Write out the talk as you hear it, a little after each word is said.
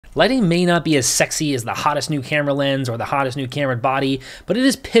Lighting may not be as sexy as the hottest new camera lens or the hottest new camera body, but it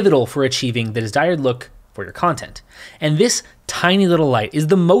is pivotal for achieving the desired look for your content. And this tiny little light is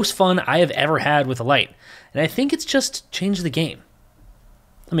the most fun I have ever had with a light, and I think it's just changed the game.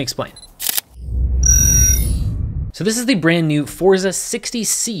 Let me explain. So this is the brand new Forza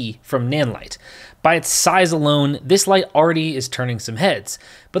 60c from Nanlite. By its size alone, this light already is turning some heads,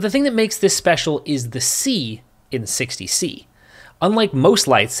 but the thing that makes this special is the C in 60c. Unlike most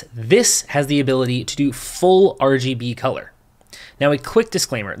lights, this has the ability to do full RGB color. Now, a quick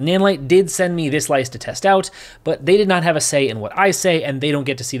disclaimer, Nanlite did send me this light to test out, but they did not have a say in what I say, and they don't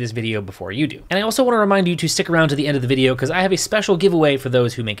get to see this video before you do. And I also want to remind you to stick around to the end of the video because I have a special giveaway for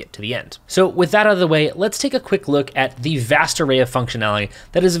those who make it to the end. So with that out of the way, let's take a quick look at the vast array of functionality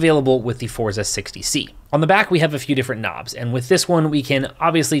that is available with the Forza 60c. On the back, we have a few different knobs, and with this one, we can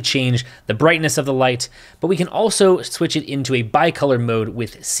obviously change the brightness of the light, but we can also switch it into a bicolor mode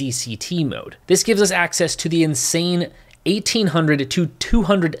with CCT mode. This gives us access to the insane 1800 to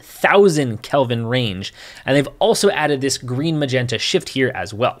 200,000 Kelvin range, and they've also added this green magenta shift here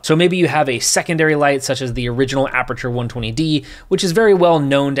as well. So maybe you have a secondary light such as the original Aperture 120D, which is very well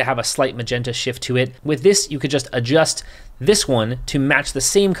known to have a slight magenta shift to it. With this, you could just adjust this one to match the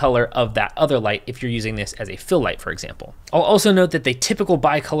same color of that other light if you're using this as a fill light, for example. I'll also note that the typical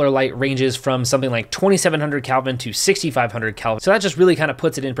bicolor light ranges from something like 2700 Kelvin to 6500 Kelvin. So that just really kind of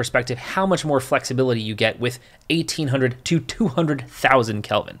puts it in perspective how much more flexibility you get with 1800 to 200,000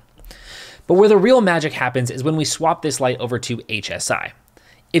 Kelvin. But where the real magic happens is when we swap this light over to HSI.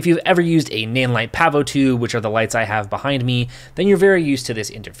 If you've ever used a Nanlite Pavo 2, which are the lights I have behind me, then you're very used to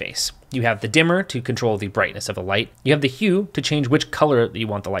this interface. You have the dimmer to control the brightness of the light. You have the hue to change which color you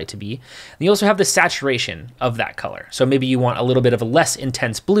want the light to be. And you also have the saturation of that color. So maybe you want a little bit of a less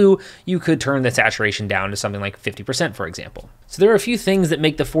intense blue, you could turn the saturation down to something like 50%, for example. So there are a few things that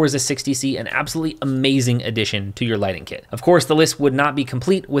make the Forza 60c an absolutely amazing addition to your lighting kit. Of course, the list would not be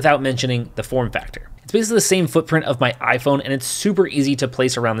complete without mentioning the form factor. It's basically the same footprint of my iPhone, and it's super easy to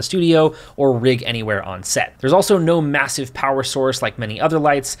place around the studio or rig anywhere on set. There's also no massive power source like many other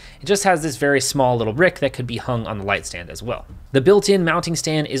lights. It just has this very small little brick that could be hung on the light stand as well. The built-in mounting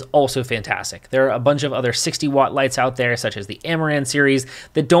stand is also fantastic. There are a bunch of other 60-watt lights out there, such as the Amaran series,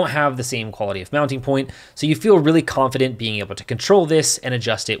 that don't have the same quality of mounting point, so you feel really confident being able to control this and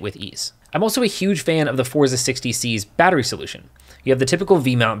adjust it with ease. I'm also a huge fan of the Forza 60c's battery solution. You have the typical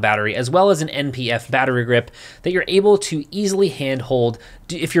V-mount battery as well as an NPF battery grip that you're able to easily handhold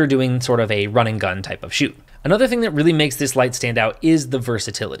if you're doing sort of a run and gun type of shoot. Another thing that really makes this light stand out is the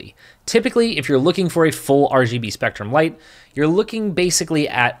versatility. Typically, if you're looking for a full RGB spectrum light, you're looking basically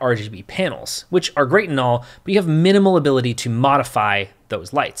at RGB panels, which are great and all, but you have minimal ability to modify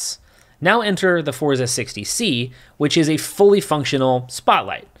those lights. Now enter the Forza 60c, which is a fully functional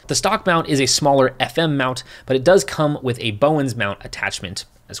spotlight. The stock mount is a smaller FM mount, but it does come with a Bowens mount attachment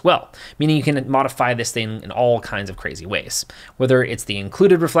as well, meaning you can modify this thing in all kinds of crazy ways. Whether it's the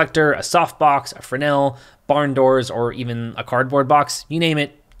included reflector, a softbox, a Fresnel, barn doors, or even a cardboard box, you name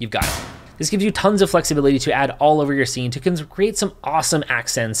it, you've got it. This gives you tons of flexibility to add all over your scene to create some awesome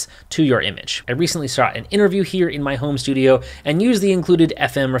accents to your image. I recently shot an interview here in my home studio and used the included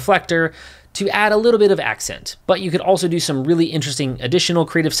FM reflector to add a little bit of accent, but you could also do some really interesting additional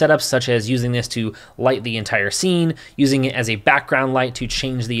creative setups, such as using this to light the entire scene, using it as a background light to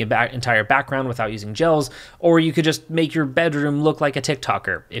change the entire background without using gels, or you could just make your bedroom look like a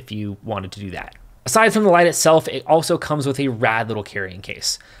TikToker if you wanted to do that. Aside from the light itself, it also comes with a rad little carrying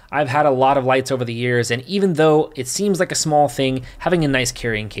case. I've had a lot of lights over the years, and even though it seems like a small thing, having a nice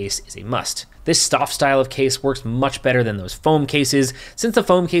carrying case is a must. This soft style of case works much better than those foam cases, since the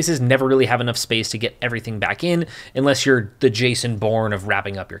foam cases never really have enough space to get everything back in, unless you're the Jason Bourne of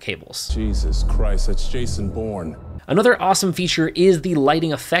wrapping up your cables. Jesus Christ, that's Jason Bourne. Another awesome feature is the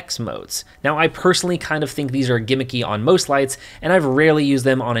lighting effects modes. Now, I personally kind of think these are gimmicky on most lights, and I've rarely used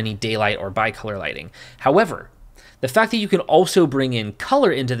them on any daylight or bicolor lighting. However, the fact that you can also bring in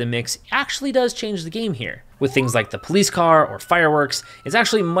color into the mix actually does change the game here. With things like the police car or fireworks, it's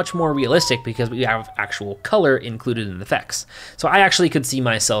actually much more realistic because we have actual color included in the effects. So I actually could see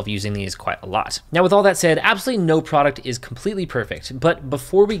myself using these quite a lot. Now, with all that said, absolutely no product is completely perfect, but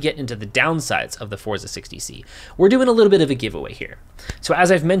before we get into the downsides of the Forza 60c, we're doing a little bit of a giveaway here. So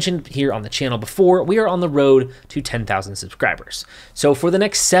as I've mentioned here on the channel before, we are on the road to 10,000 subscribers. So for the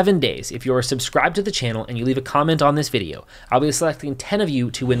next 7 days, if you're subscribed to the channel and you leave a comment on this video, I'll be selecting 10 of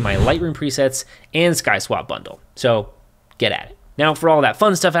you to win my Lightroom presets and SkySwap bundle. So get at it. Now, for all that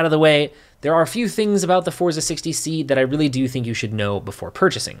fun stuff out of the way, there are a few things about the Forza 60c that I really do think you should know before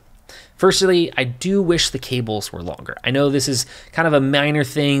purchasing. Firstly, I do wish the cables were longer. I know this is kind of a minor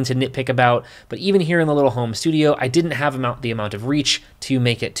thing to nitpick about, but even here in the little home studio, I didn't have the amount of reach to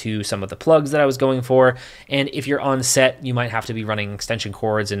make it to some of the plugs that I was going for, and if you're on set, you might have to be running extension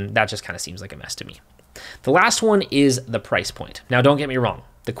cords, and that just kind of seems like a mess to me. The last one is the price point. Now, don't get me wrong.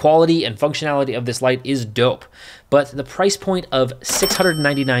 The quality and functionality of this light is dope, but the price point of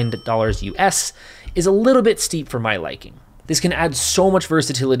 $699 US is a little bit steep for my liking. This can add so much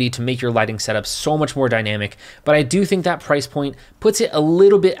versatility to make your lighting setup so much more dynamic, but I do think that price point puts it a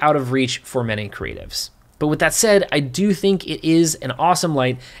little bit out of reach for many creatives. But with that said, I do think it is an awesome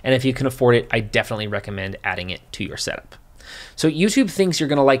light, and if you can afford it, I definitely recommend adding it to your setup. So YouTube thinks you're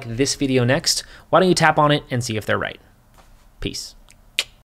gonna like this video next. Why don't you tap on it and see if they're right? Peace.